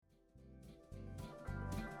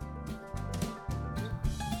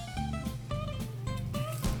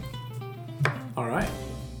right.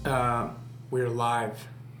 We're live.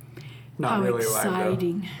 Not How really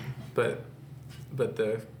exciting. live, though. But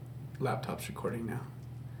the laptop's recording now.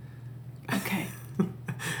 Okay.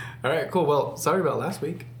 All right, cool. Well, sorry about last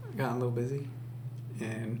week. Got a little busy.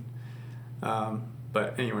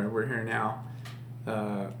 But anyway, we're here now.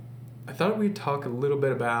 I thought we'd talk a little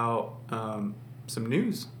bit about some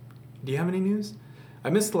news. Do you have any news? I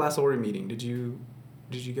missed the last ORI meeting. Did you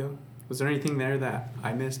go? Was there anything there that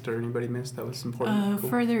I missed or anybody missed that was important? Cool.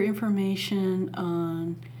 Further information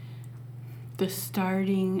on the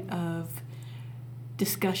starting of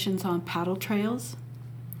discussions on paddle trails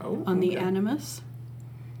on the Animas.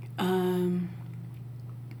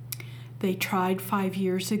 They tried 5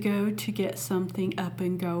 years ago to get something up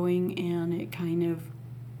and going, and it kind of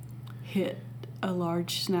hit a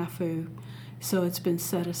large snafu. So it's been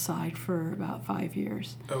set aside for about 5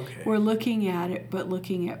 years. Okay. We're looking at it, but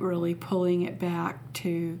looking at really pulling it back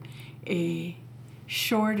to a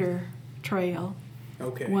shorter trail.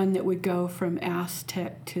 Okay. One that would go from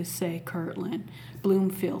Aztec to, say, Kirtland,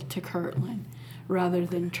 Bloomfield to Kirtland, rather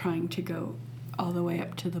than trying to go all the way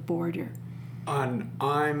up to the border.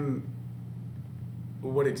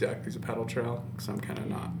 What exactly is a paddle trail? Because I'm kind of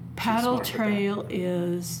not. Paddle trail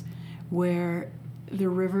is where the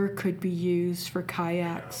river could be used for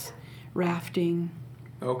kayaks, rafting.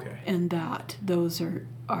 Okay. And those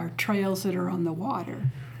are trails that are on the water.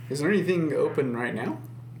 Is there anything open right now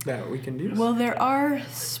that we can do? Well, there are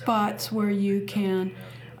spots where you can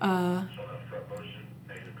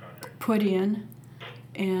put in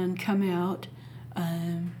and come out.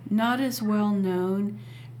 Not as well known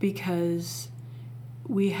because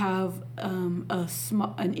we have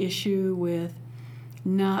an issue with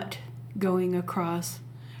not going across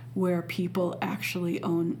where people actually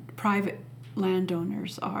own, private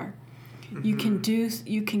landowners are. Mm-hmm.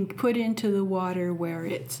 You can put into the water where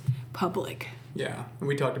it's public. Yeah, and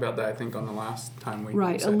we talked about that I think on the last time we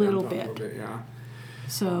right sat a down little to talk bit. A little bit, yeah.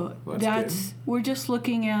 So well, that's we're just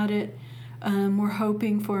looking at it. We're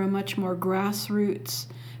hoping for a much more grassroots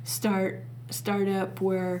start up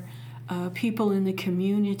where people in the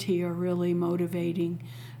community are really motivating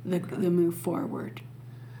the move forward.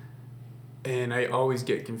 And I always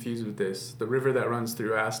get confused with this. The river that runs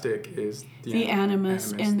through Aztec is the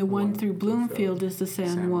Animas, and the one through Bloomfield is the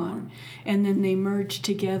San Juan. And then they merge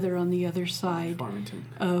together on the other side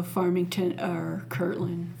of Farmington or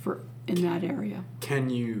Kirtland in that area. Can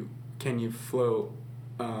you float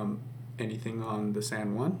anything on the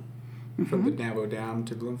San Juan from the Navajo Dam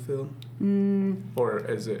to Bloomfield? Or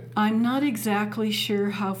is it? I'm not exactly sure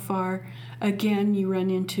how far. Again, you run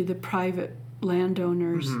into the private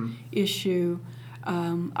landowners issue.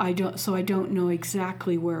 I don't know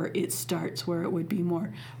exactly where it starts, where it would be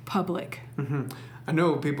more public. I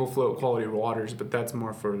know people float quality waters, but that's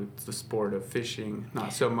more for the sport of fishing,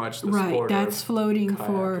 not so much the sport of right, that's floating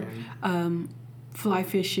for fly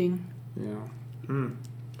fishing. Yeah.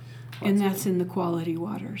 And that's in the quality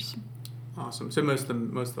waters. Awesome. So most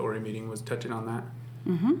of the ORI meeting was touching on that?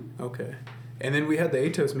 Okay. And then we had the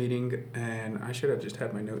ATOS meeting, and I should have just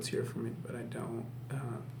had my notes here for me, but I don't.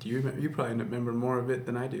 Do you remember? You probably remember more of it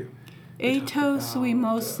than I do. ATOS, we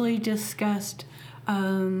mostly discussed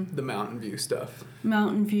the Mountain View stuff.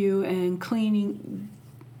 Mountain View and cleaning.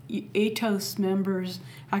 ATOS members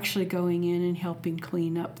actually going in and helping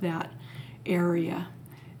clean up that area.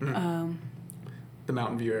 The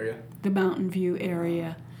Mountain View area. The Mountain View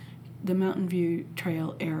area. The Mountain View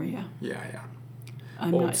Trail area. Yeah.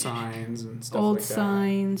 Old signs and stuff like that. Old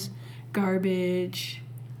signs, garbage,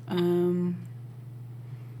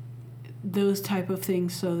 those type of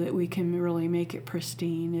things, so that we can really make it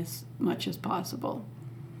pristine as much as possible.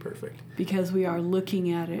 Perfect. Because we are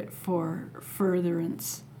looking at it for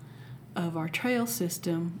furtherance of our trail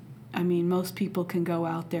system. I mean, most people can go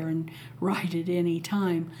out there and ride it any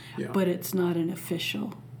time, but it's not an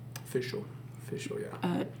official,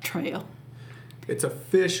 trail. It's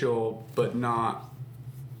official, but not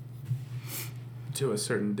to a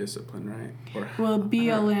certain discipline, right? Well,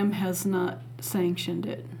 BLM has not sanctioned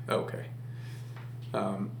it. Okay.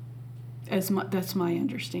 That's my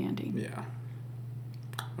understanding. Yeah.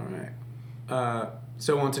 All right.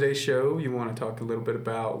 So on today's show, you want to talk a little bit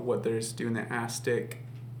about what there's doing in the Aztec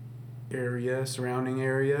area, surrounding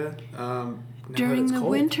area. During the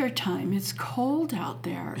winter time, it's cold out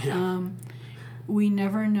there. Yeah. We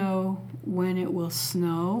never know when it will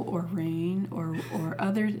snow or rain or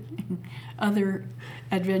other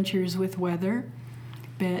adventures with weather,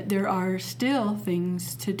 but there are still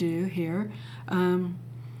things to do here.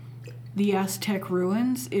 The Aztec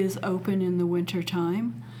Ruins is open in the winter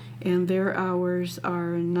time, and their hours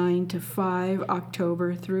are 9 to 5,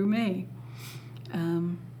 October through May.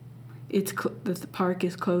 The park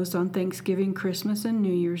is closed on Thanksgiving, Christmas, and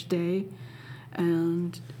New Year's Day,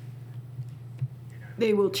 and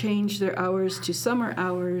they will change their hours to summer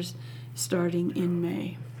hours starting in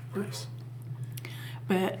May. Nice.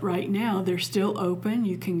 But right now they're still open.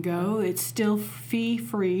 You can go. It's still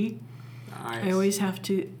fee-free. Nice. I always have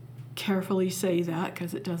to carefully say that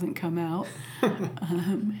because it doesn't come out.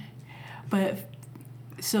 But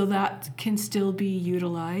so that can still be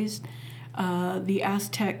utilized. The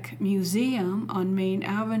Aztec Museum on Main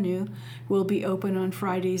Avenue will be open on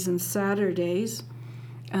Fridays and Saturdays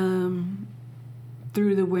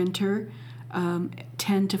through the winter,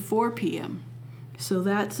 10 to 4 p.m. So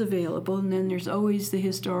that's available. And then there's always the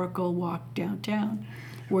historical walk downtown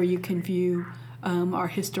where you can view our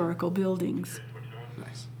historical buildings.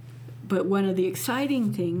 Nice. But one of the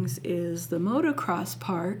exciting things is the motocross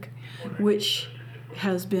park, which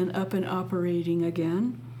has been up and operating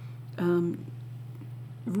again.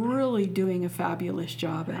 Really doing a fabulous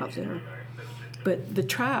job out there. But the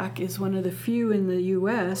track is one of the few in the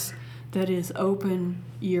U.S. that is open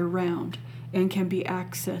year-round and can be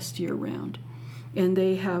accessed year-round. And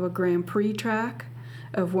they have a Grand Prix track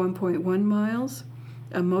of 1.1 miles,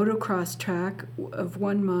 a motocross track of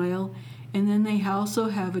 1 mile, and then they also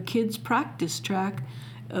have a kids' practice track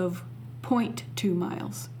of 0.2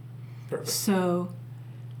 miles. Perfect. So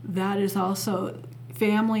that is also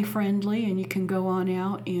family friendly, and you can go on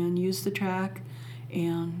out and use the track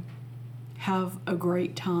and have a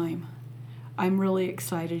great time. I'm really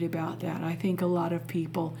excited about that. I think a lot of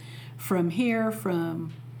people from here,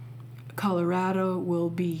 from Colorado, will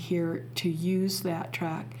be here to use that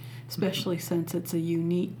track, especially since it's a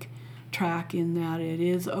unique track in that it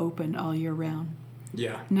is open all year round.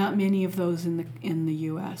 Yeah. Not many of those in the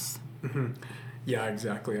U.S. Mm-hmm. Yeah,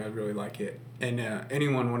 exactly. I really like it. And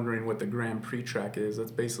anyone wondering what the Grand Prix track is,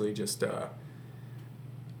 that's basically just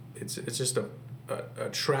it's just a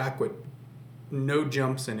track with no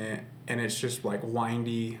jumps in it, and it's just like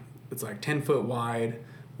windy. It's like 10 foot wide,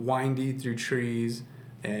 windy through trees,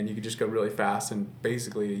 and you could just go really fast. And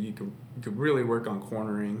basically, you could really work on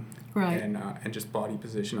cornering, Right. And just body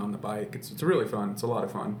position on the bike. It's really fun. It's a lot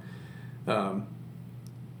of fun.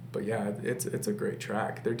 But yeah, it's a great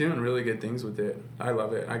track. They're doing really good things with it. I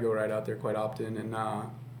love it. I go right out there quite often,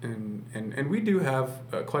 and we do have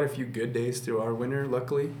quite a few good days through our winter.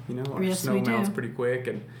 Luckily, our Yes, snow we do. melts pretty quick,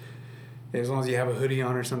 and as long as you have a hoodie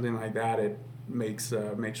on or something like that, it makes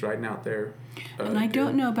riding out there. And I good.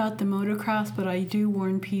 don't know about the motocross, but I do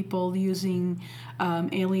warn people using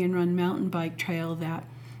Alien Run mountain bike trail that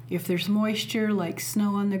if there's moisture like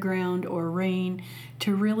snow on the ground or rain,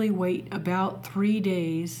 to really wait about 3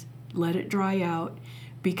 days, let it dry out,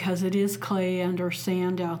 because it is clay and or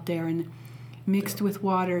sand out there, and mixed with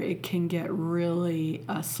water, it can get really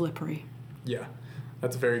slippery. Yeah,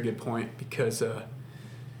 that's a very good point, because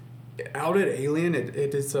out at Alien,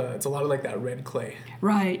 it's a lot of like that red clay.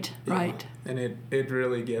 Right, Yeah. right. And it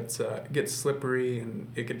really gets slippery, and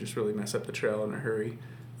it could just really mess up the trail in a hurry.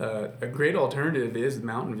 A great alternative is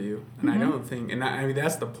Mountain View, and I don't think, and I mean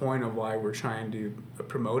that's the point of why we're trying to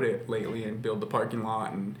promote it lately and build the parking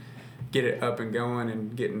lot and get it up and going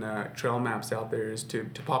and getting trail maps out there, is to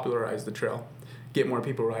popularize the trail, get more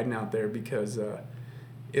people riding out there, because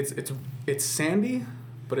it's sandy,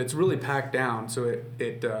 but it's really packed down, so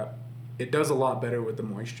it does a lot better with the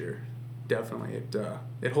moisture. Definitely,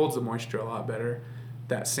 it holds the moisture a lot better.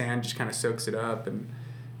 That sand just kind of soaks it up, and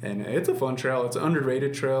it's a fun trail. It's an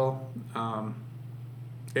underrated trail.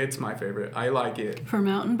 It's my favorite. I like it. For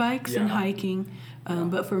mountain bikes and Yeah. hiking,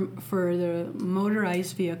 but for the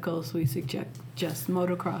motorized vehicles, we suggest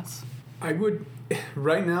motocross. I would,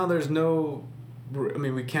 right now there's no, I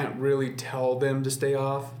mean, we can't really tell them to stay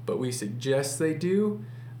off, but we suggest they do.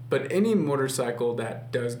 But any motorcycle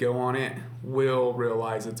that does go on it will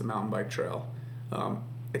realize it's a mountain bike trail.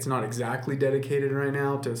 It's not exactly dedicated right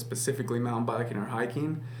now to specifically mountain biking or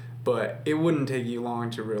hiking, but it wouldn't take you long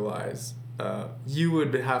to realize you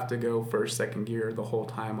would have to go first, second gear the whole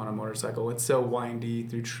time on a motorcycle. It's so windy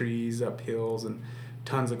through trees, up hills, and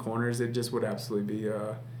tons of corners. It just would absolutely be,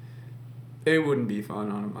 it wouldn't be fun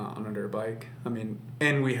on a dirt bike. I mean,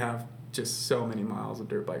 and we have just so many miles of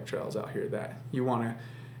dirt bike trails out here that you want to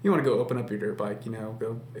go open up your dirt bike,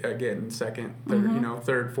 go get in second, third,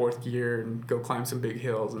 third, fourth gear, and go climb some big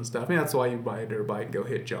hills and stuff. I mean, that's why you buy a dirt bike and go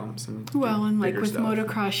hit jumps and Well, and like bigger with stuff.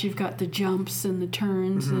 motocross, you've got the jumps and the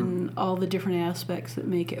turns and all the different aspects that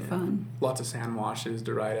make it fun. Lots of sand washes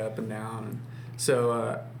to ride up and down, and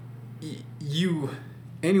so you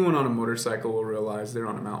anyone on a motorcycle will realize they're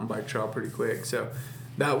on a mountain bike trail pretty quick. So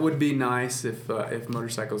that would be nice if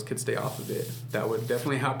motorcycles could stay off of it. That would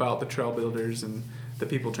definitely help out the trail builders and the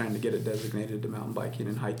people trying to get it designated to mountain biking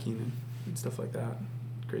and hiking and stuff like that.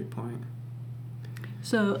 Great point.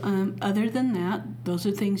 So other than that, those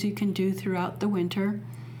are things you can do throughout the winter.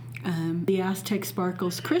 The Aztec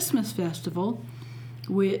Sparkles Christmas Festival,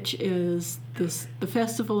 which is the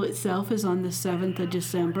festival itself is on the 7th of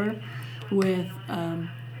December with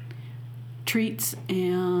treats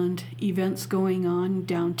and events going on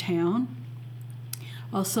downtown.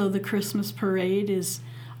 Also, the Christmas parade is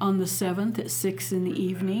on the 7th at 6 in the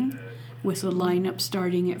evening with a lineup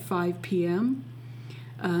starting at 5 p.m.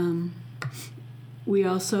 We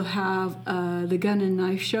also have the Gun and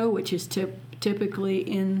Knife Show, which is typically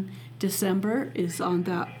in December, is on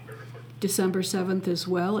that December 7th as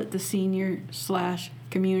well at the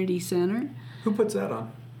Senior/Community Center. Who puts that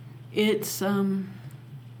on? It's,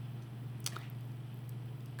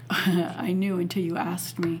 I knew until you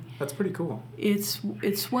asked me. That's pretty cool. It's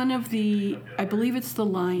one of the, I believe it's the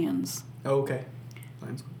Lions. Oh, okay.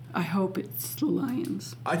 Lions. I hope it's the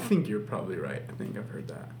Lions. I think you're probably right. I think I've heard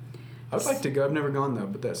that. I'd like to go. I've never gone though,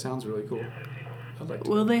 but that sounds really cool. I'd like to.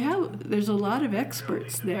 Well, there's a lot of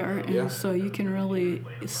experts there, and so you can really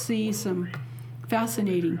see some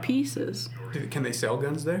fascinating pieces. Can they sell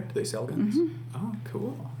guns there? Do they sell guns? Mm-hmm. Oh,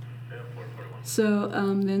 cool. So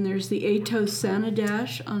then there's the Atos Santa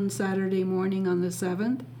Dash on Saturday morning on the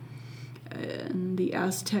 7th. And the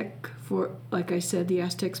Aztec, like I said, the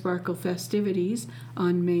Aztec Sparkle festivities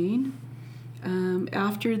on Main.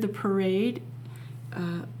 After the parade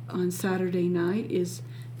on Saturday night is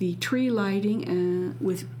the tree lighting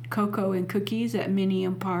with cocoa and cookies at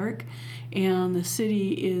Minium Park. And the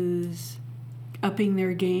city is upping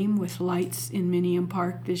their game with lights in Minium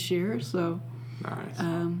Park this year. So, nice.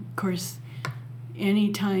 Of course,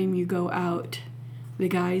 anytime you go out, the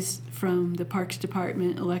guys from the Parks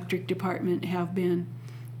Department, Electric Department have been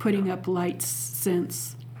putting up lights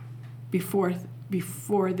since before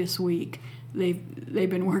this week. They've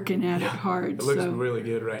been working at it hard. It looks really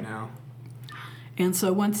good right now. And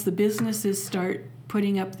so once the businesses start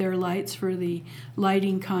putting up their lights for the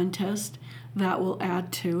lighting contest, that will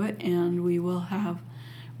add to it, and we will have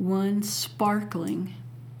one sparkling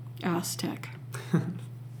Aztec.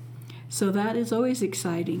 So that is always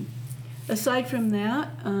exciting. Aside from that,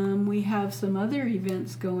 we have some other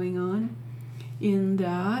events going on in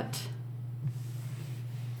that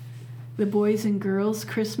the Boys and Girls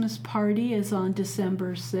Christmas Party is on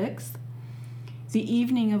December 6th. The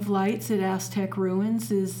Evening of Lights at Aztec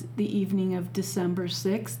Ruins is the evening of December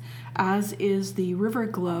 6th, as is the River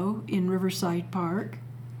Glow in Riverside Park.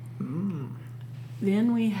 Mm.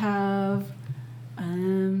 Then we have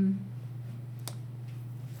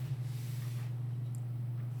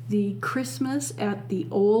the Christmas at the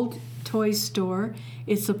Old Toy Store.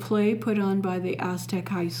 It's a play put on by the Aztec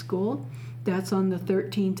High School. That's on the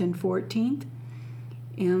 13th and 14th.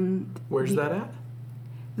 And where's that at?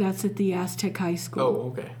 That's at the Aztec High School. Oh,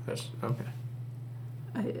 okay. That's okay.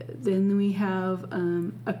 Then we have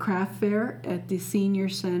a craft fair at the Senior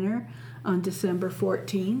Center on December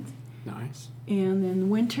 14th. Nice. And then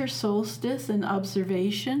Winter Solstice and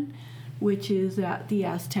Observation, which is at the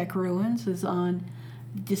Aztec Ruins, is on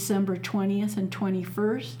December 20th and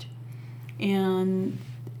 21st. And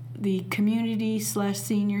the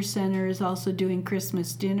Community/Senior Center is also doing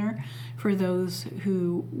Christmas dinner for those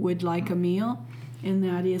who would like a meal, and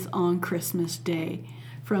that is on Christmas Day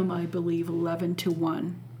from, I believe, 11 to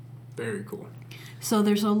 1. Very cool. So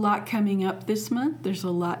there's a lot coming up this month. There's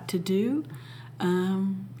a lot to do.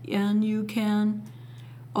 And you can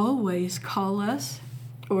always call us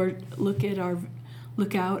or look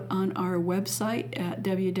out on our website at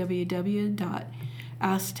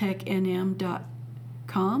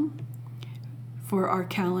www.aztecnm.com for our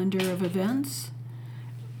calendar of events.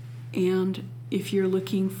 And if you're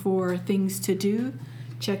looking for things to do,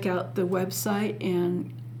 check out the website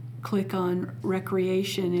and click on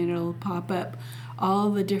recreation, and it'll pop up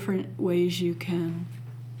all the different ways you can,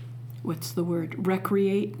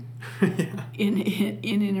 recreate in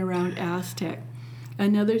and around Aztec.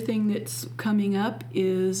 Another thing that's coming up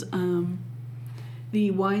is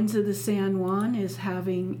the Wines of the San Juan is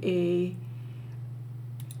having a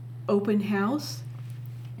open house,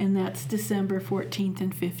 and that's December 14th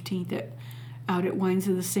and 15th out at Wines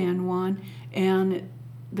of the San Juan, and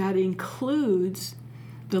that includes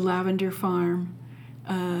the Lavender Farm,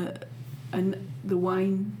 and the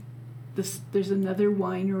wine. There's another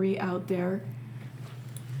winery out there.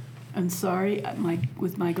 I'm sorry,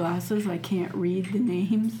 with my glasses I can't read the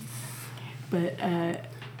names, but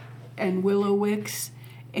and Willow Wicks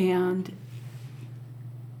And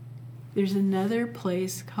there's another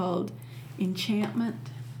place called Enchantment.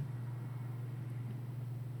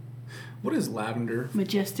 What is lavender?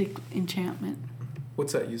 Majestic Enchantment.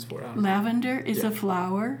 What's that used for? I don't know. Lavender is Yeah. a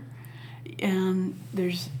flower, and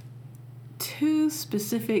there's 2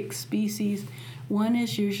 specific species. One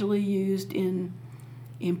is usually used in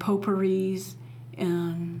potpourris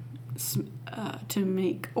and to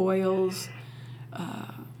make oils.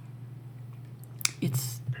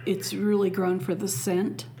 It's really grown for the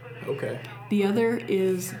scent. Okay. The other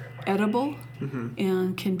is edible Mm-hmm.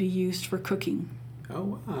 and can be used for cooking.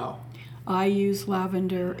 Oh, wow. I use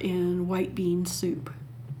lavender in white bean soup,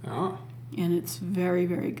 Oh, and it's very,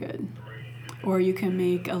 very good. Or you can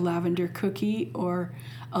make a lavender cookie or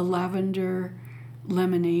a lavender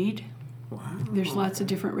lemonade. wow. There's lots of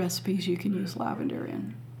different recipes you can use lavender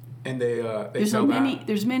in. And they There's sell that?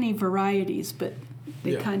 there's many varieties, but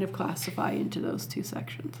they Yeah. kind of classify into those 2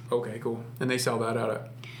 sections. Okay, cool. And they sell that out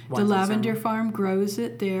at The Wines and lavender San farm grows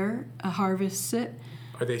it there, harvests it.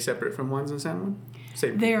 Juan? Are they separate from Wines and San Juan?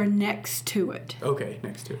 Same. They are next to it. Okay,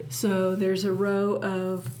 next to it. So there's a row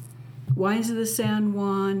of Wines of the San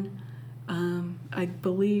Juan. I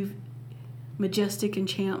believe Majestic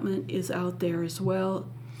Enchantment is out there as well.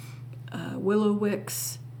 Willow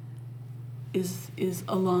Wicks is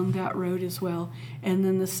along that road as well. And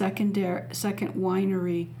then the second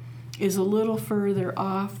winery is a little further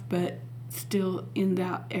off, but still in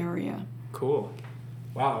that area. Cool.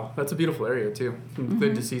 Wow, that's a beautiful area too.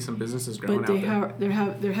 Good to see some businesses growing But out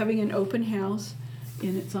there. they're having an open house,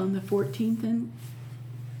 and it's on the 14th and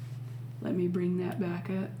let me bring that back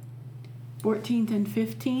up. 14th and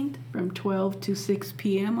 15th from 12 to 6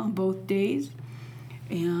 p.m. on both days,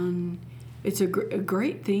 and it's a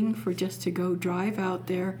great thing for just to go drive out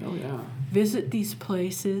there, Oh yeah. visit these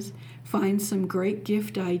places, find some great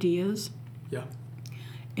gift ideas, Yeah.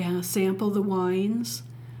 and sample the wines,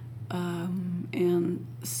 and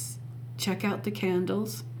check out the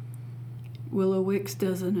candles. Willow Wicks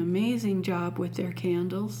does an amazing job with their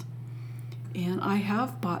candles. And I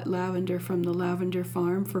have bought lavender from the lavender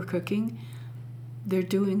farm for cooking. They're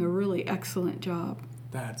doing a really excellent job.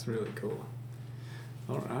 That's really cool.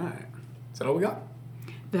 All right. Is that all we got?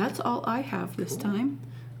 That's all I have this Cool. time.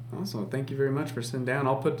 Awesome. Thank you very much for sitting down.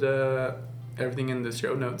 I'll put everything in the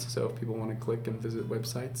show notes, so if people want to click and visit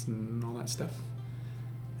websites and all that stuff,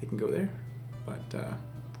 they can go there. But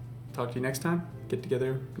talk to you next time. Get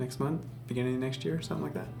together next month, beginning of next year, something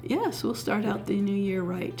like that. Yes, we'll start out the new year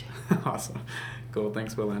right. Awesome. Cool.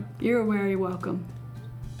 Thanks, Willan. You're very welcome.